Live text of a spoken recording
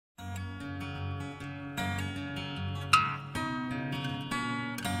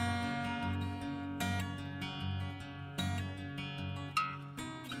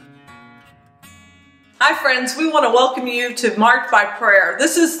Hi friends, we want to welcome you to Marked by Prayer.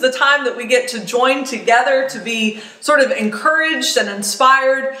 This is the time that we get to join together to be sort of encouraged and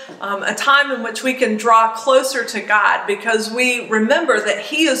inspired, a time in which we can draw closer to God because we remember that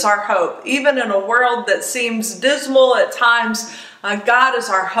He is our hope. Even in a world that seems dismal at times, God is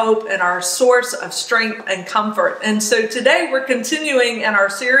our hope and our source of strength and comfort. And so today we're continuing in our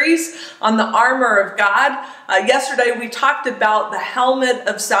series on the armor of God. Yesterday we talked about the helmet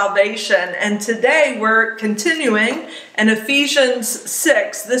of salvation, and today we're continuing in Ephesians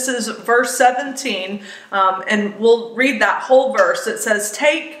 6. This is verse 17, and we'll read that whole verse. It says,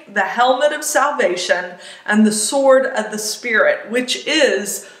 "Take the helmet of salvation and the sword of the Spirit, which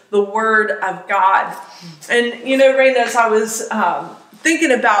is the Word of God." And you know, Raina, as I was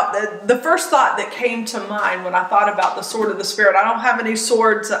thinking about the first thought that came to mind when I thought about the sword of the Spirit, I don't have any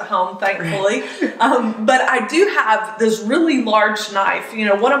swords at home, thankfully, but I do have this really large knife. You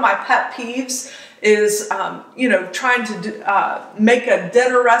know, one of my pet peeves is, trying to make a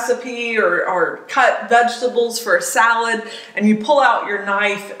dinner recipe or cut vegetables for a salad, and you pull out your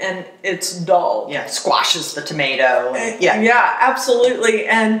knife and it's dull. Yeah, squashes the tomato. Yeah, absolutely.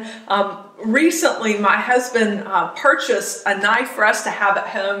 And recently my husband purchased a knife for us to have at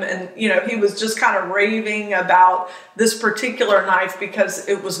home, and he was just kind of raving about this particular knife because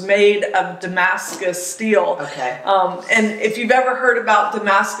it was made of Damascus steel. Okay. And if you've ever heard about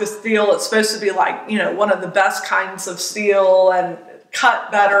Damascus steel, it's supposed to be like, one of the best kinds of steel and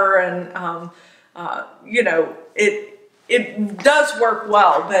cut better, and it does work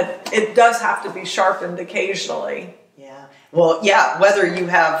well, but it does have to be sharpened occasionally. Well, yeah, whether you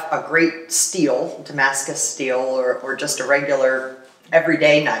have a great steel, Damascus steel, or just a regular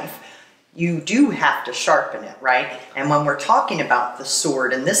everyday knife, you do have to sharpen it, right? And when we're talking about the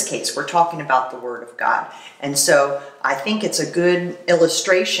sword, in this case, we're talking about the Word of God. And so I think it's a good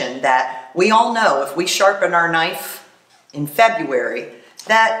illustration that we all know if we sharpen our knife in February,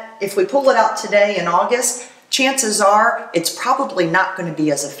 that if we pull it out today in August, chances are it's probably not going to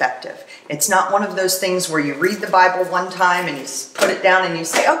be as effective. It's not one of those things where you read the Bible one time and you put it down and you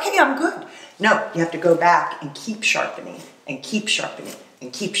say, okay, I'm good. No, you have to go back and keep sharpening and keep sharpening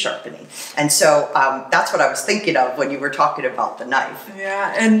and keep sharpening. And so that's what I was thinking of when you were talking about the knife.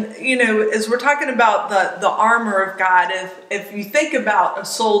 Yeah, and as we're talking about the armor of God, if you think about a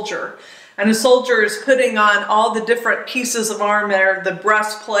soldier, and a soldier is putting on all the different pieces of armor, the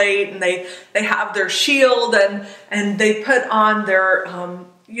breastplate, and they have their shield, and they put on their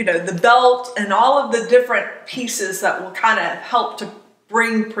the belt and all of the different pieces that will kind of help to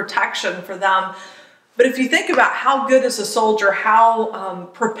bring protection for them. But if you think about how good is a soldier, how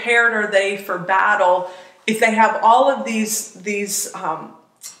prepared are they for battle, if they have all of these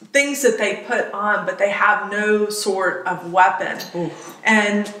things that they put on, but they have no sort of weapon. Oof.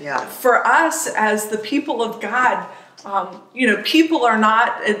 And for us as the people of God, people are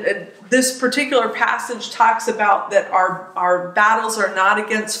not, this particular passage talks about that our battles are not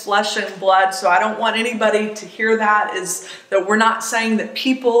against flesh and blood. So I don't want anybody to hear that is that we're not saying that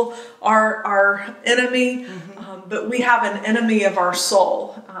people are our enemy, but we have an enemy of our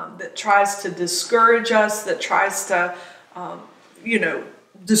soul that tries to discourage us, that tries to,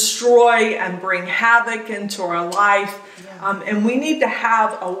 destroy and bring havoc into our life. And we need to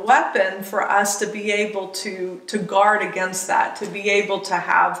have a weapon for us to be able to guard against that, to be able to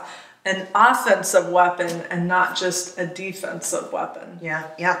have an offensive weapon and not just a defensive weapon. Yeah,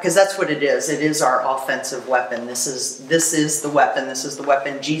 because that's what it is. It is our offensive weapon. This is the weapon. This is the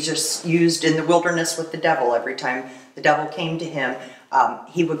weapon Jesus used in the wilderness with the devil. Every time the devil came to him,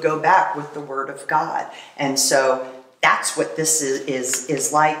 he would go back with the Word of God. And so that's what this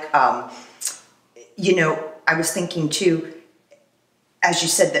is like. I was thinking too, as you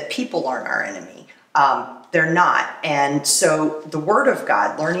said, that people aren't our enemy. They're not. And so the Word of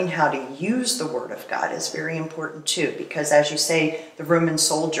God, learning how to use the Word of God is very important too, because as you say, the Roman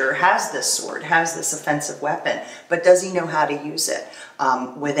soldier has this sword, has this offensive weapon, but does he know how to use it?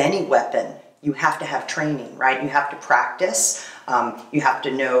 With any weapon, you have to have training, right? You have to practice. You have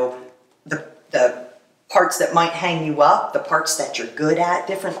to know the parts that might hang you up, the parts that you're good at,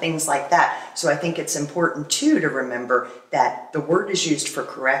 different things like that. So I think it's important too to remember that the Word is used for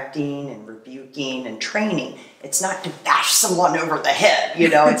correcting and rebuking and training. It's not to bash someone over the head,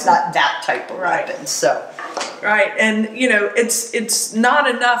 it's not that type of weapon. So Right, and it's not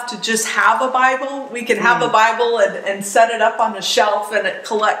enough to just have a Bible. We can have a Bible and set it up on a shelf and it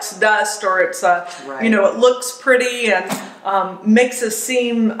collects dust, or it's it looks pretty and makes us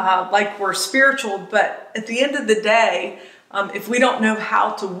seem like we're spiritual. But at the end of the day, if we don't know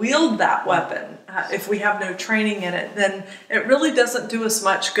how to wield that weapon, if we have no training in it, then it really doesn't do us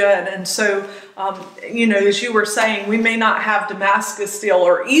much good. And so, as you were saying, we may not have Damascus steel,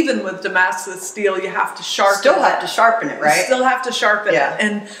 or even with Damascus steel, you have to sharpen it. Still have to sharpen it, right? You still have to sharpen it.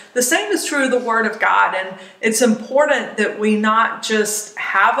 And the same is true of the Word of God. And it's important that we not just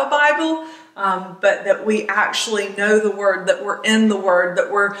have a Bible, but that we actually know the Word, that we're in the Word, that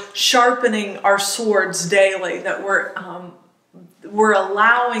we're sharpening our swords daily, that we're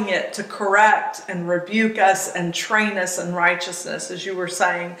allowing it to correct and rebuke us and train us in righteousness, as you were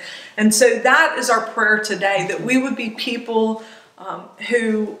saying. And so that is our prayer today, that we would be people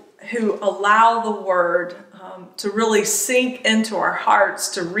who allow the Word to really sink into our hearts,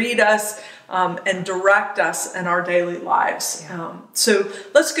 to read us and direct us in our daily lives. So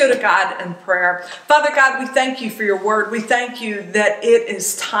let's go to God in prayer. Father God, we thank you for your Word. We thank you that it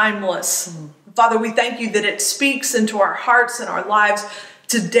is timeless. Father, we thank you that it speaks into our hearts and our lives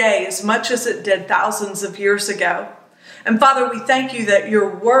today as much as it did thousands of years ago. And Father, we thank you that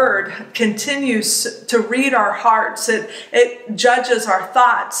your Word continues to read our hearts. It judges our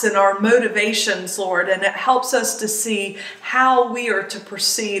thoughts and our motivations, Lord, and it helps us to see how we are to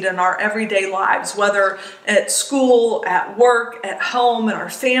proceed in our everyday lives, whether at school, at work, at home, in our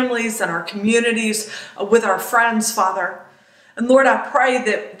families, in our communities, with our friends, Father. And Lord, I pray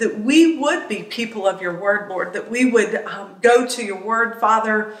that we would be people of your Word, Lord, that we would go to your Word,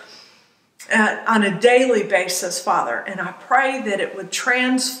 Father, on a daily basis, Father. And I pray that it would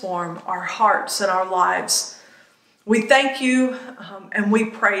transform our hearts and our lives. We thank you and we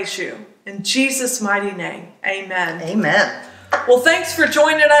praise you. In Jesus' mighty name, amen. Amen. Well, thanks for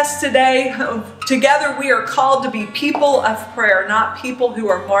joining us today. Together we are called to be people of prayer, not people who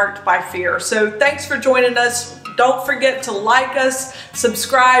are marked by fear. So thanks for joining us. Don't forget to like us,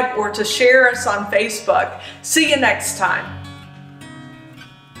 subscribe, or to share us on Facebook. See you next time.